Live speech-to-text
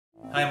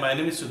Hi, my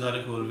name is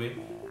Sudharak Olwe.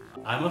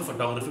 I'm a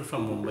photographer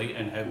from Mumbai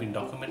and have been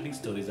documenting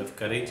stories of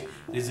courage,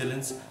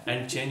 resilience,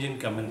 and change in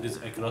communities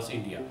across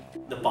India.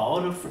 The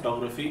power of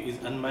photography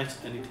is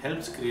unmatched and it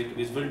helps create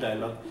visual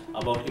dialogue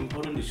about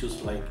important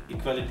issues like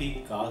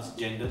equality, caste,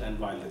 gender, and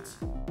violence.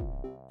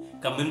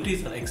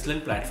 Communities are an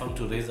excellent platform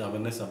to raise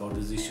awareness about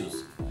these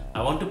issues.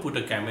 I want to put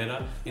a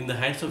camera in the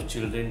hands of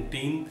children,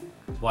 teens,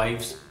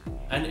 wives,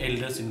 and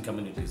elders in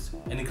communities,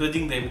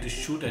 encouraging them to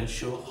shoot and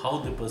show how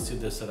they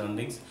perceive their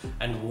surroundings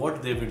and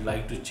what they would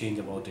like to change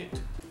about it.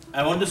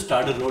 I want to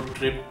start a road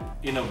trip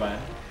in a van,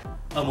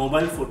 a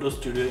mobile photo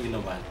studio in a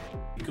van,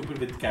 equipped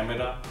with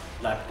camera,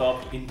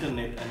 laptop,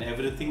 internet, and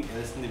everything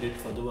else needed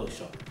for the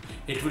workshop.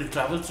 It will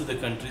travel through the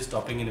country,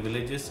 stopping in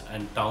villages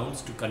and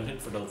towns to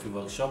conduct photography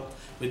workshop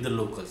with the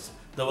locals.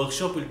 The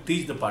workshop will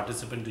teach the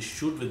participant to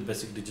shoot with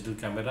basic digital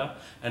camera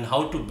and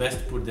how to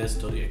best put their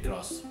story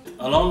across.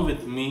 Along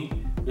with me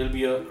will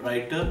be a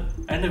writer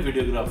and a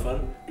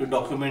videographer to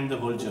document the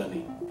whole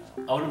journey.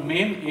 Our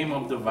main aim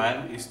of the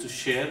van is to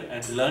share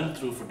and learn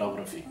through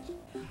photography.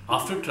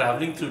 After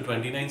traveling through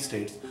 29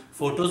 states,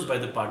 photos by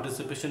the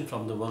participation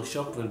from the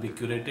workshop will be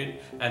curated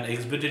and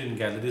exhibited in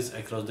galleries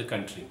across the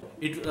country.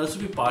 It will also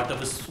be part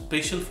of a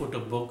special photo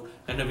book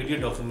and a video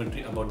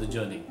documentary about the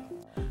journey.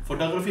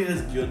 Photography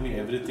has given me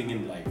everything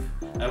in life.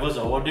 I was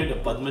awarded a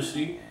Padma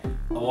Shri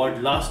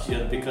award last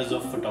year because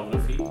of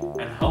photography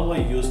and how I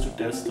used to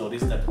tell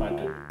stories that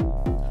mattered.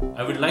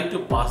 I would like to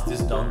pass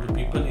this down to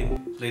people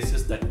in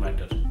places that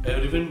matter.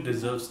 Everyone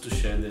deserves to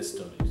share their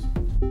stories.